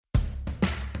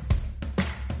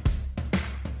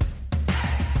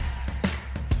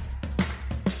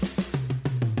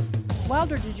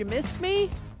Wilder, did you miss me?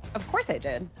 Of course I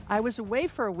did. I was away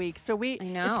for a week, so I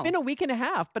know. it's been a week and a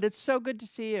half, but it's so good to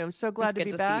see you. I'm so glad It's to good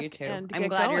be to back see you too. and to I'm get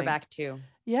glad you're going. back too.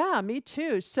 Yeah, me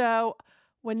too. So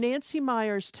when Nancy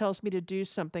Myers tells me to do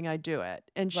something, I do it.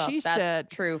 And Well, she that's said,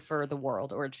 true for the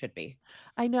world, or it should be.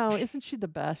 I know, isn't she the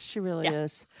best? She really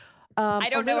is. Yes. I A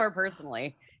don't know little, her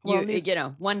personally. well,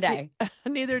 One day.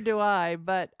 neither do I,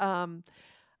 but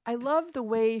I love the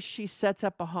way she sets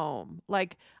up a home.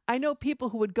 Like, I know people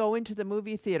who would go into the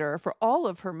movie theater for all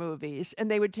of her movies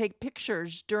and they would take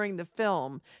pictures during the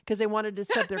film because they wanted to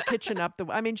set their kitchen up.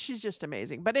 I mean, she's just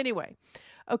amazing. But anyway,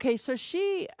 okay, so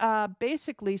she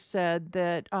basically said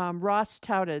that Ross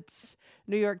Tautet's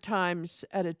New York Times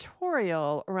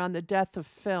editorial around the death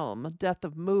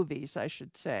of movies, I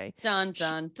should say. Dun,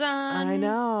 dun, dun. I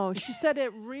know. She said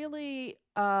it really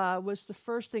was the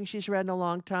first thing she's read in a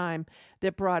long time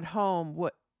that brought home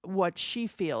what she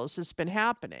feels has been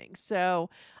happening.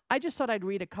 So I just thought I'd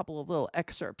read a couple of little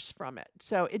excerpts from it.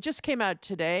 So it just came out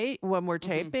today when we're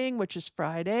taping, which is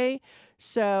Friday.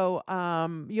 So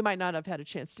you might not have had a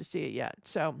chance to see it yet.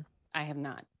 So I have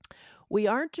not. We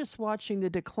aren't just watching the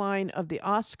decline of the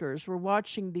Oscars, we're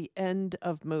watching the end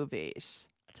of movies.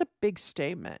 That's a big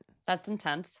statement. That's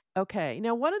intense. Okay.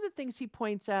 Now, one of the things he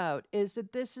points out is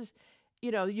that this is,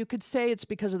 you could say it's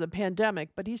because of the pandemic,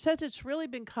 but he says it's really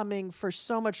been coming for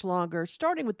so much longer,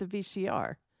 starting with the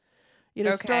VCR.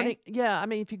 Okay. I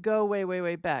mean, if you go way, way,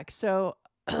 way back. So,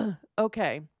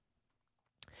 okay.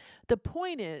 The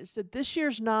point is that this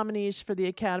year's nominees for the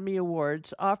Academy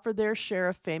Awards offer their share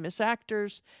of famous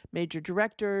actors, major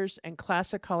directors, and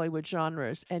classic Hollywood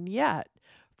genres. And yet,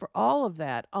 for all of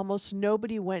that, almost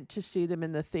nobody went to see them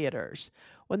in the theaters.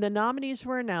 When the nominees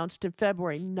were announced in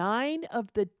February, 9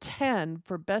 of the 10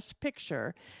 for Best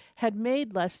Picture had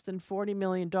made less than $40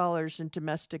 million in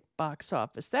domestic box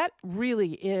office. That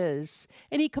really is,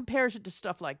 and he compares it to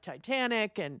stuff like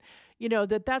Titanic, and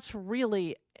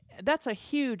that's a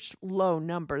huge low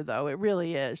number, though. It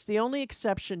really is. The only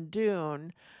exception,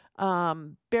 Dune,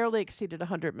 barely exceeded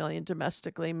 100 million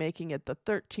domestically, making it the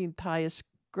 13th highest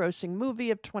grossing movie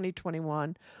of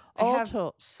 2021. I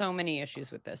have so many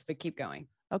issues with this, but keep going.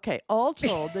 Okay, all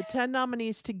told, the 10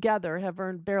 nominees together have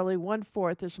earned barely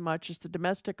 1/4 as much as the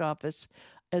domestic office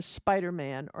as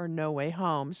Spider-Man or No Way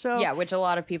Home. So yeah, which a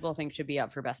lot of people think should be up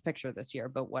for Best Picture this year,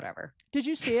 but whatever. Did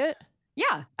you see it?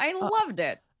 Yeah, I loved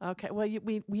it. Okay, well,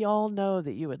 we all know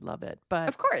that you would love it, but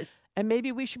of course. And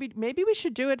maybe we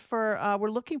should do it for.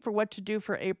 We're looking for what to do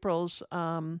for April's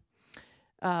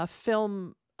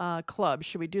film club.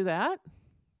 Should we do that?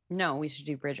 No, we should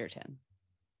do Bridgerton.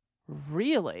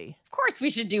 Really? Of course we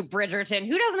should do Bridgerton.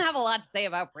 Who doesn't have a lot to say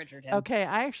about Bridgerton? Okay,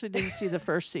 I actually didn't see the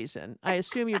first season. I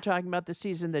assume you're talking about the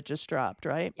season that just dropped,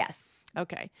 right? Yes.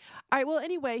 Okay. All right, well,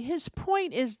 anyway, his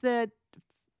point is that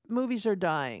movies are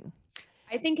dying.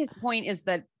 I think his point is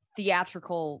that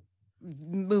theatrical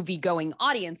movie-going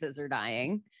audiences are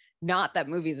dying, not that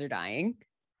movies are dying,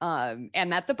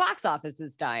 and that the box office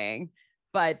is dying.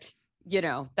 But,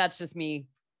 that's just me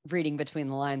reading between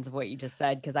the lines of what you just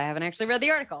said, because I haven't actually read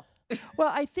the article. Well,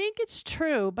 I think it's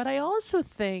true, but I also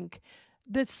think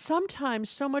that sometimes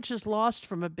so much is lost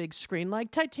from a big screen.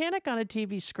 Like Titanic on a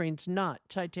TV screen's not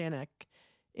Titanic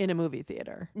in a movie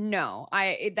theater. No,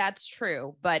 that's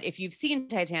true. But if you've seen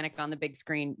Titanic on the big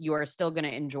screen, you are still going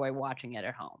to enjoy watching it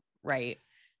at home, right?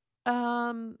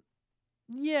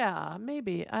 Yeah,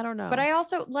 maybe. I don't know. But I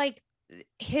also like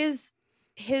his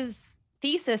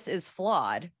thesis is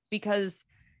flawed because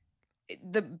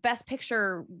the Best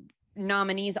Picture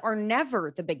nominees are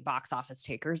never the big box office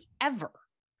takers ever.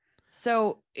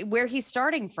 So where he's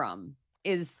starting from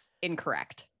is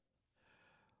incorrect.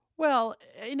 Well,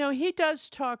 he does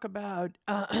talk about,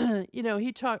 let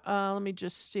me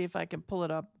just see if I can pull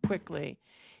it up quickly.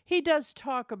 He does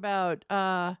talk about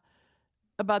the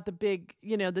big,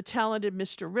 the talented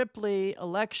Mr. Ripley,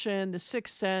 Election, The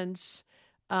Sixth Sense,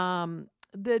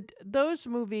 those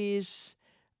movies,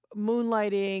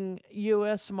 Moonlighting,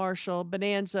 U.S. Marshal,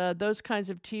 Bonanza, those kinds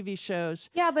of TV shows.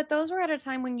 Yeah, but those were at a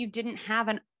time when you didn't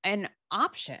have an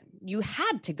option. You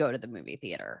had to go to the movie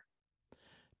theater.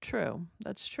 True.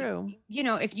 That's true.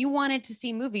 If you wanted to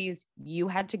see movies, you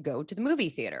had to go to the movie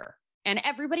theater. And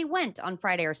everybody went on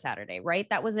Friday or Saturday, right?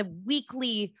 That was a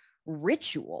weekly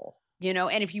ritual,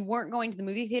 and if you weren't going to the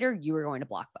movie theater, you were going to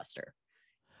Blockbuster.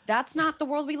 That's not the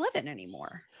world we live in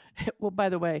anymore. Well, by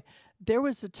the way, there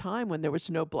was a time when there was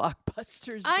no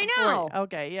Blockbusters. I know.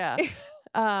 Okay, yeah.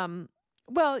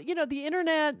 Well, the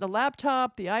internet, the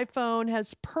laptop, the iPhone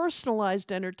has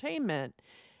personalized entertainment.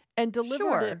 and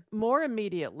delivered it Sure. more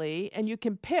immediately, and you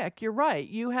can pick. You're right.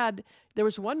 There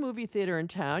was one movie theater in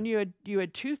town. You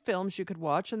had two films you could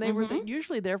watch, and they were Hmm.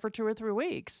 usually there for 2 or 3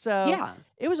 weeks. So Yeah.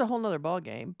 it was a whole nother ball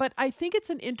game. But I think it's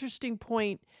an interesting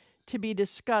point to be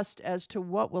discussed as to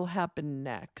what will happen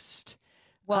next.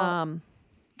 Well, Um,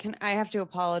 can I have to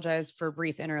apologize for a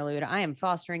brief interlude? I am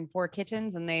fostering 4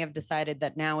 kittens and they have decided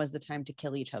that now is the time to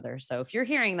kill each other. So if you're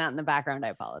hearing that in the background, I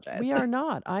apologize. we are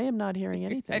not. I am not hearing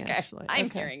anything Okay. actually. I'm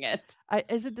Okay. hearing it.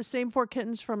 Is it the same 4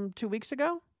 kittens from 2 weeks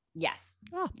ago? Yes.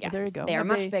 Oh, well, there you Yes. go. They are Have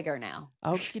much they? bigger now.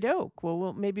 Okie doke.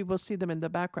 Well, maybe we'll see them in the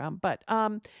background. But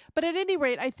at any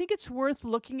rate, I think it's worth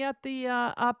looking at the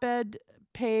op-ed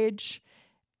page,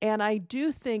 and I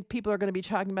do think people are going to be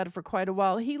talking about it for quite a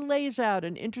while. He lays out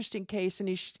an interesting case, and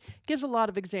gives a lot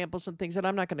of examples and things that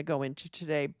I'm not going to go into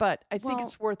today. But I think Well,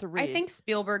 it's worth a I read. think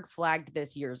Spielberg flagged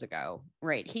this years ago,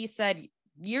 right? He said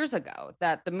years ago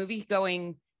that the movie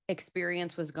going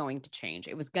experience was going to change.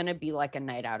 It was going to be like a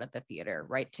night out at the theater,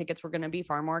 right? Tickets were going to be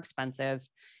far more expensive.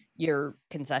 Your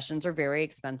concessions are very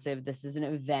expensive. This is an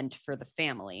event for the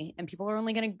family, and people are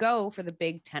only going to go for the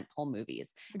big tentpole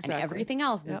movies, and Exactly. everything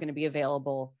else is Yep. going to be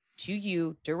available to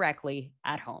you directly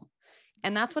at home.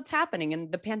 And that's what's happening. And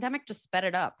the pandemic just sped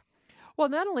it up. Well,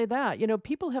 not only that,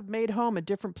 people have made home a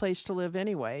different place to live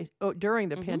anyway during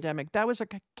the Mhm. pandemic. That was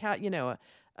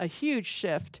a huge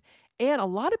shift. And a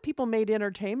lot of people made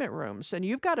entertainment rooms, and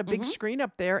you've got a big Mhm. screen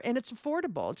up there, and it's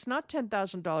affordable. It's not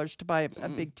 $10,000 to buy a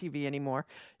Mm. big TV anymore.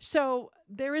 So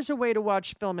there is a way to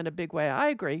watch film in a big way. I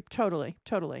agree. Totally.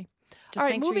 Totally. All Just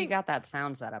right, make sure you moving. got that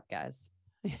sound set up, guys.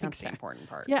 That's the Exactly. important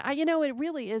part. Yeah, it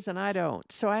really is, and I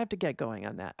don't. So I have to get going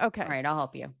on that. Okay. All right, I'll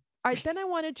help you. All right, then I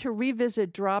wanted to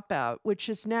revisit Dropout, which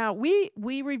is now we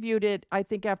reviewed it, I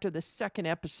think, after the second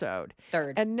episode,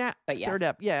 Third, and now but yes. third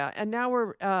up, yeah, and now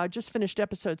we're just finished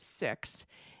episode 6,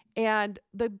 and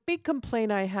the big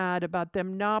complaint I had about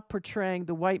them not portraying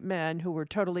the white men who were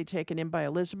totally taken in by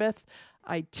Elizabeth,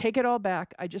 I take it all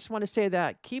back. I just want to say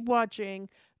that keep watching,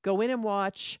 go in and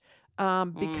watch,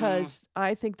 because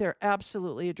I think they're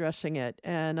absolutely addressing it,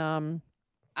 and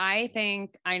I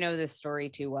think I know this story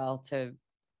too well to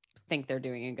think they're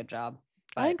doing a good job.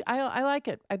 I But like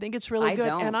it. I think it's really I good,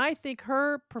 don't. and I think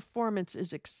her performance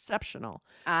is exceptional.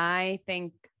 I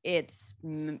think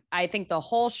I think the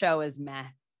whole show is meh.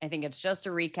 I think it's just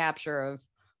a recapture of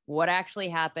what actually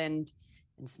happened.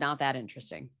 It's not that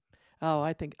interesting. Oh,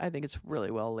 I think it's really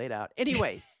well laid out.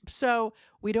 Anyway, so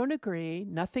we don't agree.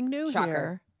 Nothing new Shocker.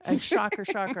 here. Shocker,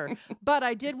 shocker. But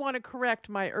I did want to correct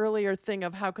my earlier thing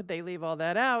of how could they leave all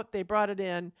that out? They brought it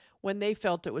in when they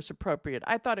felt it was appropriate.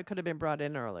 I thought it could have been brought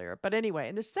in earlier. But anyway,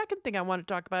 and the second thing I want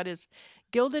to talk about is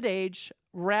Gilded Age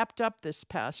wrapped up this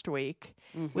past week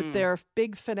with Mhm. their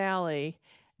big finale.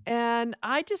 And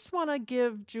I just want to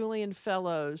give Julian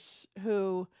Fellows,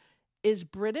 who is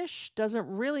British, doesn't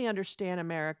really understand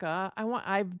America.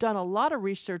 I've done a lot of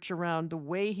research around the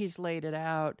way he's laid it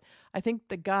out. I think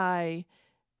the guy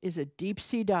is a deep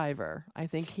sea diver. I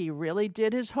think he really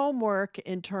did his homework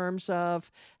in terms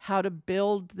of how to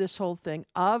build this whole thing.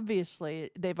 Obviously,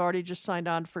 they've already just signed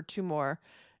on for two more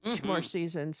Mhm.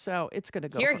 seasons, so it's going to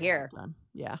go Hear, for a long hear. time.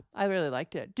 Yeah, I really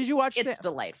liked it. Did you watch It's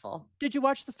delightful. Did you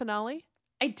watch the finale?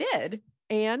 I did.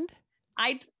 And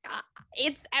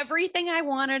It's everything I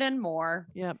wanted and more.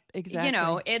 yep, exactly. You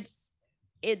know,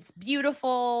 it's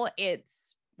beautiful,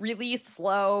 it's really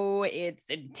slow, it's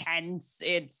intense,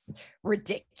 it's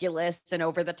ridiculous and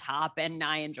over the top, and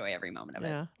I enjoy every moment of it.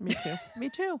 Yeah, me too. Me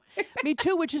too. Me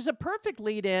too, which is a perfect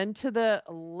lead in to the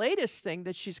latest thing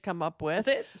that she's come up with,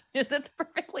 Is it the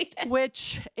perfect lead in?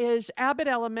 which is Abbott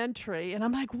Elementary. And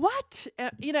I'm like, what?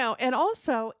 And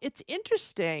also it's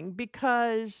interesting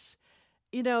because,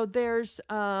 there's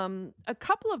a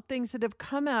couple of things that have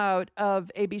come out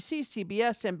of ABC,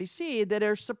 CBS, NBC that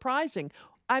are surprising.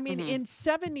 I mean, Mhm. in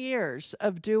 7 years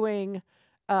of doing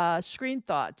Screen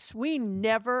Thoughts, we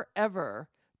never, ever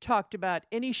talked about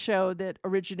any show that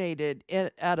originated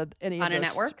out of any On of a those.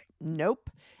 network? Nope.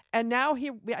 And now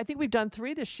I think we've done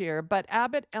 3 this year, but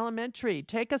Abbott Elementary,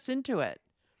 take us into it.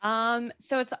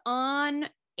 So it's on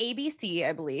ABC,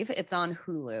 I believe. It's on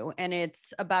Hulu, and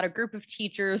it's about a group of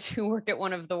teachers who work at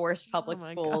one of the worst public my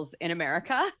God. schools in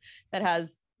America that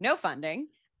has no funding.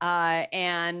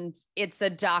 And it's a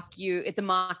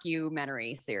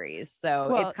mockumentary series. So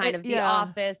Well, it's kind of The yeah.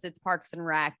 Office, it's Parks and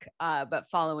Rec, but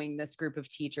following this group of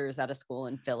teachers at a school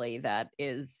in Philly that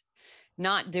is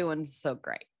not doing so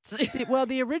great.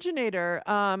 The originator,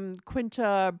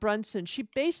 Quinta Brunson, she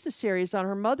based the series on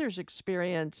her mother's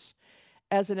experience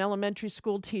as an elementary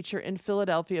school teacher in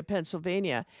Philadelphia,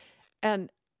 Pennsylvania. And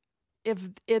if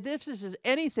this is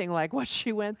anything like what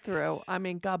she went through, I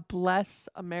mean, God bless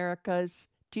America's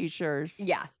teachers.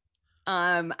 Yeah.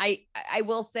 I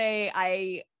will say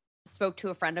I spoke to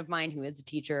a friend of mine who is a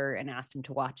teacher and asked him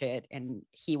to watch it, and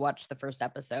he watched the first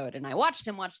episode, and I watched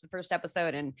him watch the first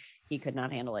episode, and he could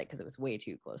not handle it because it was way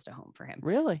too close to home for him.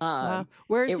 Really? Wow.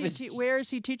 Where is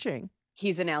he teaching?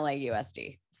 He's in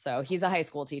LAUSD. So he's a high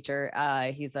school teacher.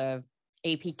 He's a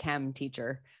AP Chem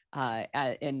teacher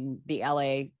in the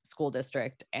LA school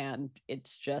district. And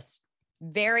it's just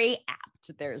very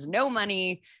apt. There's no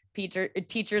money.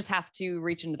 Teachers have to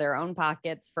reach into their own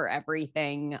pockets for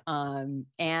everything.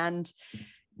 And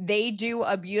they do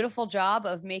a beautiful job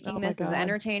of making this as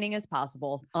entertaining as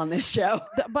possible on this show.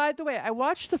 By the way, I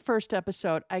watched the first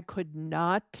episode. I could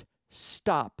not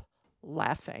stop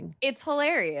laughing. It's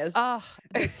hilarious.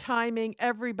 The timing,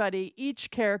 everybody,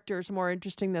 each character is more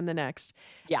interesting than the next.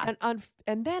 Yeah.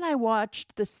 And then I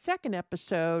watched the second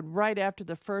episode right after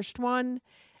the first one.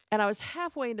 And I was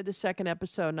halfway into the second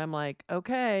episode and I'm like,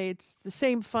 okay, it's the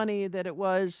same funny that it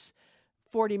was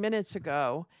 40 minutes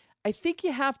ago. I think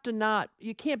you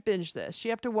can't binge this. You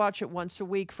have to watch it once a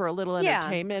week for a little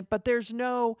entertainment, but there's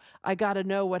no, I got to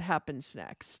know what happens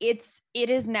next. It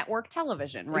is network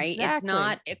television, right? Exactly. It's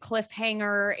not a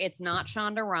cliffhanger. It's not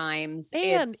Shonda Rhimes.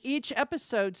 And each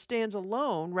episode stands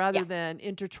alone rather than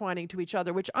intertwining to each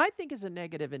other, which I think is a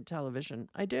negative in television.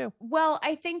 I do. Well,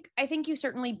 I think you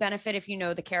certainly benefit if you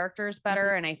know the characters better.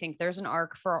 Mm-hmm. And I think there's an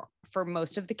arc for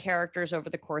most of the characters over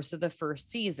the course of the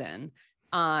first season.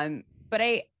 But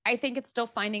I think it's still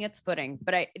finding its footing.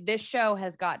 But this show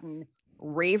has gotten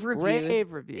rave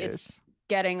reviews. It's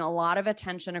getting a lot of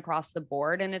attention across the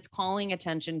board, and it's calling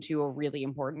attention to a really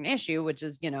important issue, which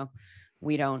is,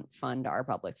 we don't fund our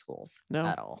public schools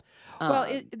at all.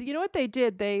 Well, you know what they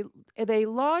did? They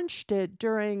launched it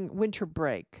during winter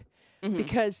break. Mm-hmm.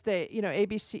 Because they,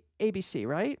 ABC,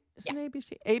 right? Isn't it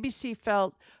ABC? ABC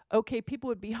felt, okay, people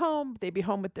would be home. They'd be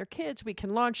home with their kids. We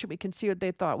can launch it. We can see what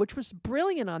they thought, which was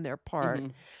brilliant on their part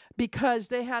because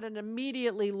they had an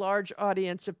immediately large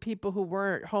audience of people who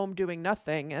weren't home doing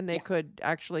nothing and they could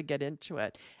actually get into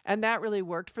it. And that really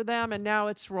worked for them. And now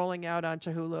it's rolling out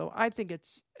onto Hulu. I think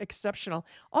it's exceptional.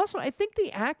 Also, I think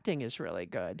the acting is really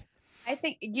good. I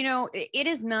think, it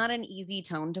is not an easy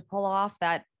tone to pull off,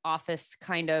 that Office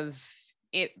kind of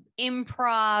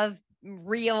improv,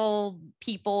 real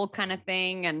people kind of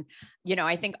thing. And,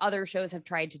 I think other shows have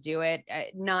tried to do it.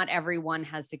 Not everyone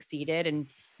has succeeded. And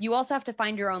you also have to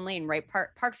find your own lane, right?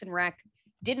 Parks and Rec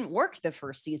didn't work the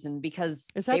first season because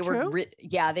they were,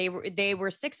 they were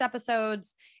 6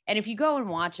 episodes. And if you go and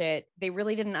watch it, they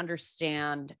really didn't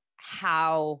understand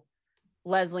how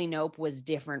Leslie Knope was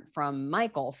different from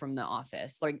Michael from The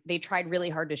Office. Like, they tried really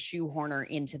hard to shoehorn her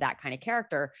into that kind of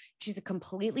character. She's a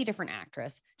completely different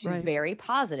actress. She's very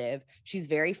positive. She's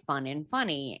very fun and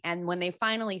funny. And when they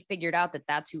finally figured out that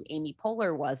that's who Amy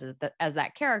Poehler was as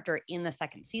that character in the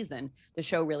second season, the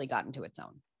show really got into its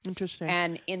own. Interesting.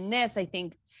 And in this, I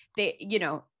think they,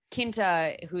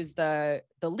 Kinta, who's the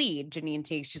lead, Janine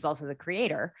Teague, she's also the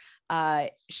creator.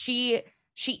 She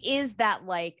is that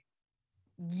like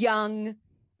young,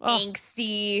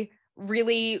 angsty,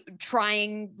 really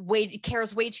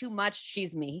cares way too much.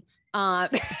 She's me. No,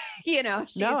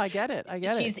 I get it.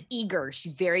 She's eager.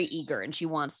 She's very eager, and she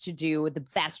wants to do the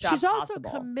best job possible. She's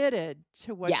also committed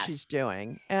to what she's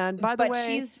doing. And by the way,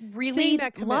 she's really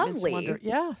lovely.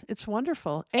 It's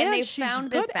wonderful. And they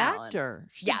found this balance.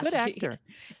 She's a good actor.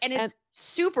 And it's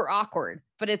super awkward,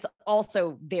 but it's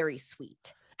also very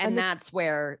sweet. And that's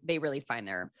where they really find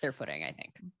their footing, I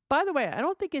think. By the way, I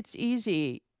don't think it's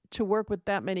easy to work with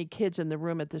that many kids in the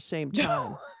room at the same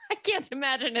time. I can't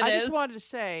imagine I just wanted to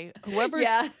say,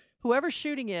 whoever's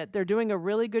shooting it, they're doing a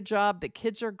really good job. The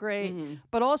kids are great,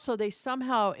 but also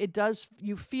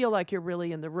you feel like you're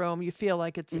really in the room. You feel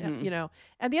like it's, And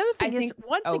the other thing is,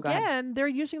 once again, they're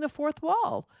using the fourth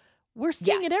wall. We're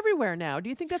seeing it everywhere now. Do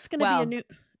you think that's going to be a new...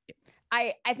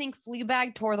 I think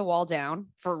Fleabag tore the wall down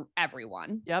for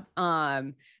everyone. Yep.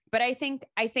 But I think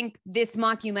this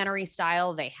mockumentary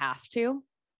style, they have to,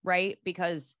 right?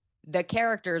 Because the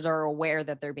characters are aware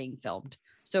that they're being filmed.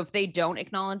 So if they don't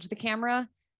acknowledge the camera,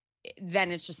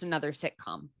 then it's just another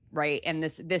sitcom, right? And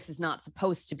this is not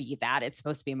supposed to be that. It's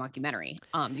supposed to be a mockumentary.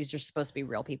 These are supposed to be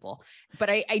real people. But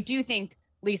I do think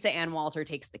Lisa Ann Walter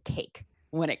takes the cake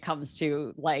when it comes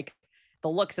to like the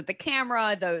looks at the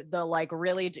camera, the like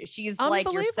really, she's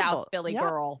like your South Philly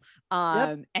girl.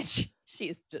 And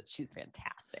she's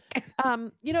fantastic.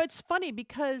 It's funny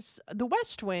because The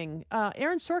West Wing,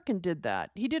 Aaron Sorkin did that.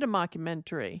 He did a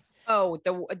mockumentary. Oh,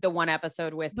 the one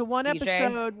episode with The one CJ.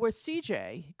 episode with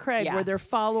CJ Craig, Yeah. where they're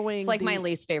following. It's like my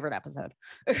least favorite episode.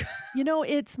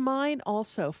 It's mine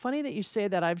also. Funny that you say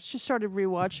that. I've just started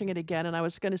rewatching it again, and I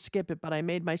was going to skip it, but I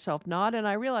made myself not, and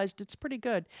I realized it's pretty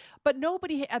good. But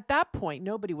nobody at that point,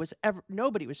 nobody was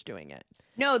doing it.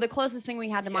 No, the closest thing we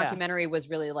had to Yeah. mockumentary was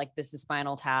really like This Is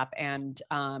Spinal Tap and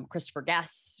Christopher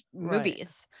Guest's Right.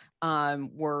 movies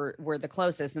were the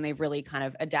closest, and they've really kind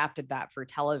of adapted that for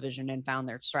television and found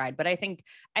their stride. But I think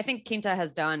Quinta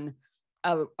has done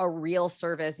a real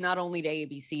service not only to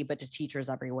ABC but to teachers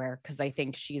everywhere, because I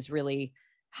think she's really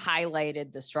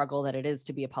highlighted the struggle that it is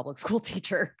to be a public school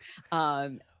teacher,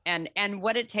 and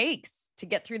what it takes to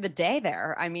get through the day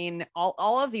there. I mean,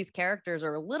 all of these characters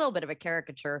are a little bit of a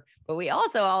caricature, but we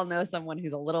also all know someone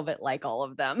who's a little bit like all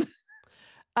of them.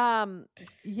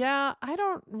 Yeah, I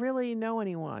don't really know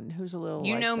anyone who's a little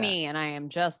You like know that. me, and I am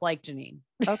just like Janine.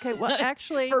 Okay, well,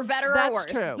 actually, for better that's or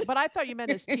worse. true. But I thought you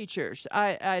meant as teachers.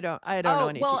 I don't know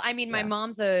any. Well, I mean, my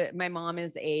mom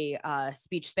is a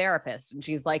speech therapist, and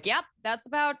she's like, "Yep, that's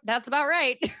about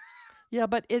right." Yeah,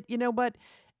 but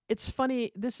it's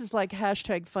funny. This is like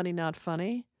hashtag funny, not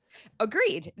funny.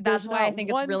 Agreed. That's why I think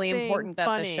it's really important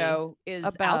that the show is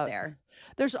out there.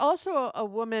 There's also a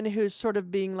woman who's sort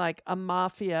of being like a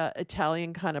mafia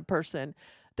Italian kind of person.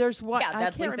 There's one. Yeah,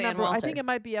 that's I can't Lisa remember. Ann I Walter. think it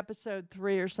might be episode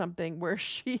 3 or something where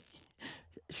she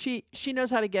knows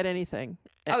how to get anything.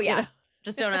 Oh yeah.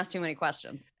 Just don't ask too many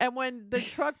questions. And when the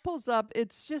truck pulls up,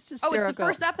 it's just hysterical. Oh, it's the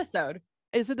first episode.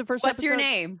 Is it the first What's episode? your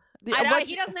name? He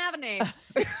doesn't have a name.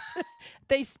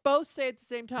 They both say at the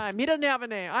same time. He doesn't have a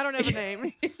name. I don't have a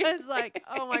name. It's like,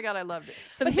 oh my God, I loved it.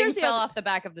 Some things fell off the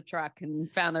back of the truck and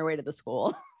found their way to the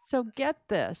school. So get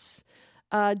this.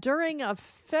 During a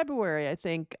February, I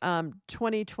think,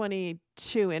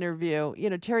 2022 interview,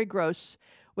 Terry Gross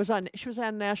was on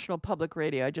National Public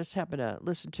Radio. I just happened to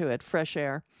listen to it, Fresh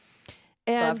Air.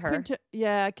 And Love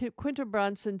her. Quinta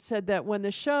Brunson said that when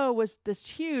the show was this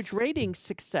huge rating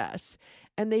success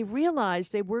and they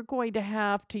realized they were going to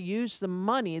have to use the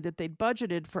money that they'd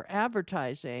budgeted for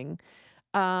advertising,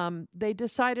 they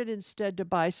decided instead to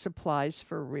buy supplies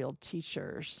for real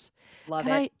teachers. Love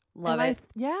it. But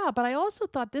I also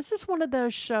thought this is one of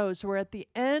those shows where at the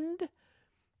end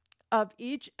of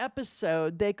each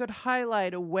episode, they could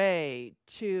highlight a way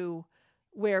to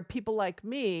where people like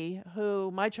me,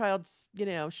 who my child's,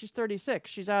 she's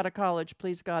 36, she's out of college,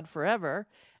 please God, forever.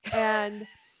 And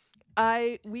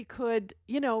we could,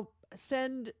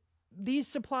 send these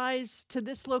supplies to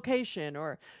this location,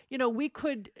 or, we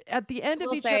could, at the end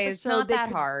of each episode. It's not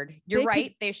that hard. You're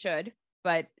right. They should,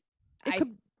 but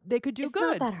they could do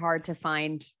good. It's not that hard to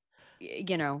find,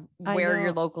 where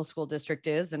your local school district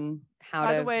is and how to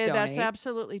donate. By the way, that's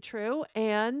absolutely true.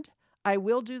 And I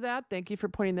will do that. Thank you for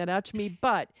pointing that out to me.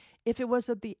 But if it was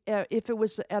at the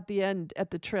end, at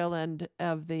the trail end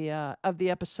of the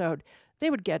episode,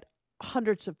 they would get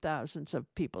hundreds of thousands of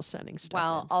people sending stuff.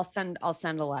 Well, in. I'll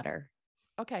send a letter.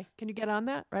 Okay. Can you get on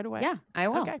that right away? Yeah, I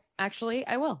will. Okay. Actually,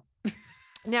 I will.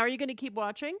 Now, are you going to keep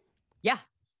watching? Yeah,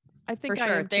 I think for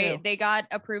sure. They got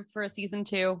approved for a season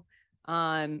 2.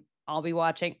 I'll be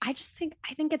watching. I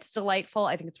think it's delightful.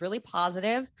 I think it's really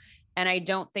positive, and I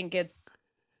don't think it's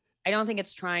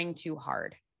trying too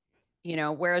hard,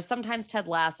 whereas sometimes Ted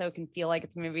Lasso can feel like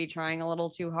it's maybe trying a little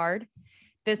too hard.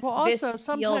 This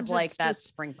feels like that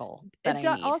sprinkle that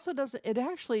I need. It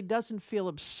actually doesn't feel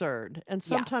absurd. And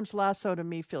sometimes Lasso to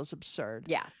me feels absurd.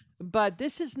 Yeah. But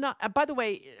this is not, by the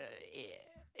way,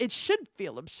 it should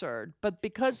feel absurd, but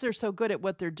because they're so good at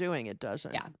what they're doing, it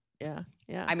doesn't. Yeah.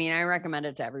 I mean, I recommend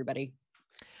it to everybody.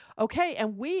 Okay.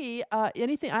 And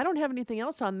I don't have anything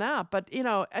else on that, but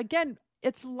again,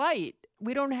 it's light.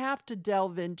 We don't have to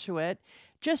delve into it.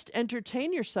 Just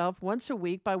entertain yourself once a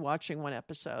week by watching one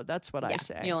episode. That's what I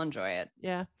say. You'll enjoy it.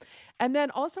 Yeah. And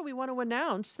then also we want to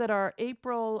announce that our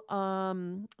April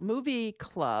movie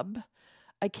club,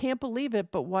 I can't believe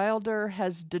it, but Wilder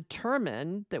has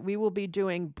determined that we will be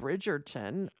doing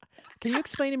Bridgerton. Can you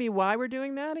explain to me why we're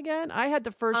doing that again? I had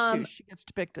the first 2. She gets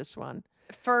to pick this one.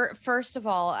 First of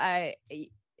all,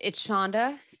 it's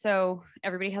Shonda, so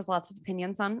everybody has lots of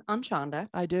opinions on Shonda.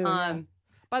 I do.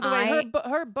 By the way,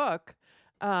 her book,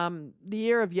 The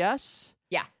Year of Yes.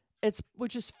 Yeah.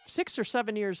 Which is 6 or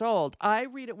 7 years old. I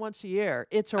read it once a year.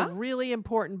 It's a really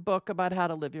important book about how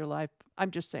to live your life.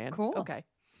 I'm just saying. Cool. Okay.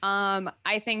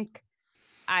 I think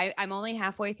I'm only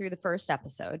halfway through the first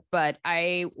episode, but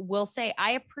I will say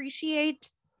I appreciate,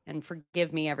 and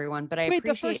forgive me everyone, but I appreciate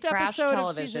the first trash episode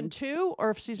television. Of season 2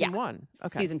 or season 1?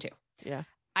 Okay. Season 2. Yeah.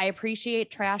 I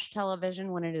appreciate trash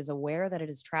television when it is aware that it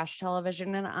is trash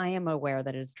television, and I am aware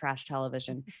that it is trash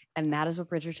television. And that is what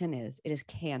Bridgerton is. It is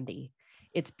candy.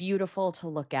 It's beautiful to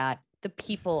look at. The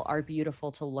people are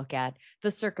beautiful to look at.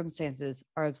 The circumstances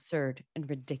are absurd and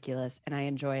ridiculous, and I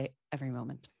enjoy every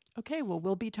moment. Okay, well,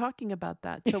 we'll be talking about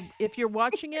that. So if you're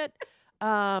watching it,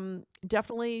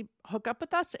 definitely hook up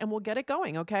with us and we'll get it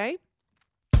going, okay?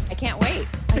 I can't wait.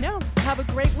 I know. Have a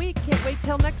great week. Can't wait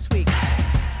till next week.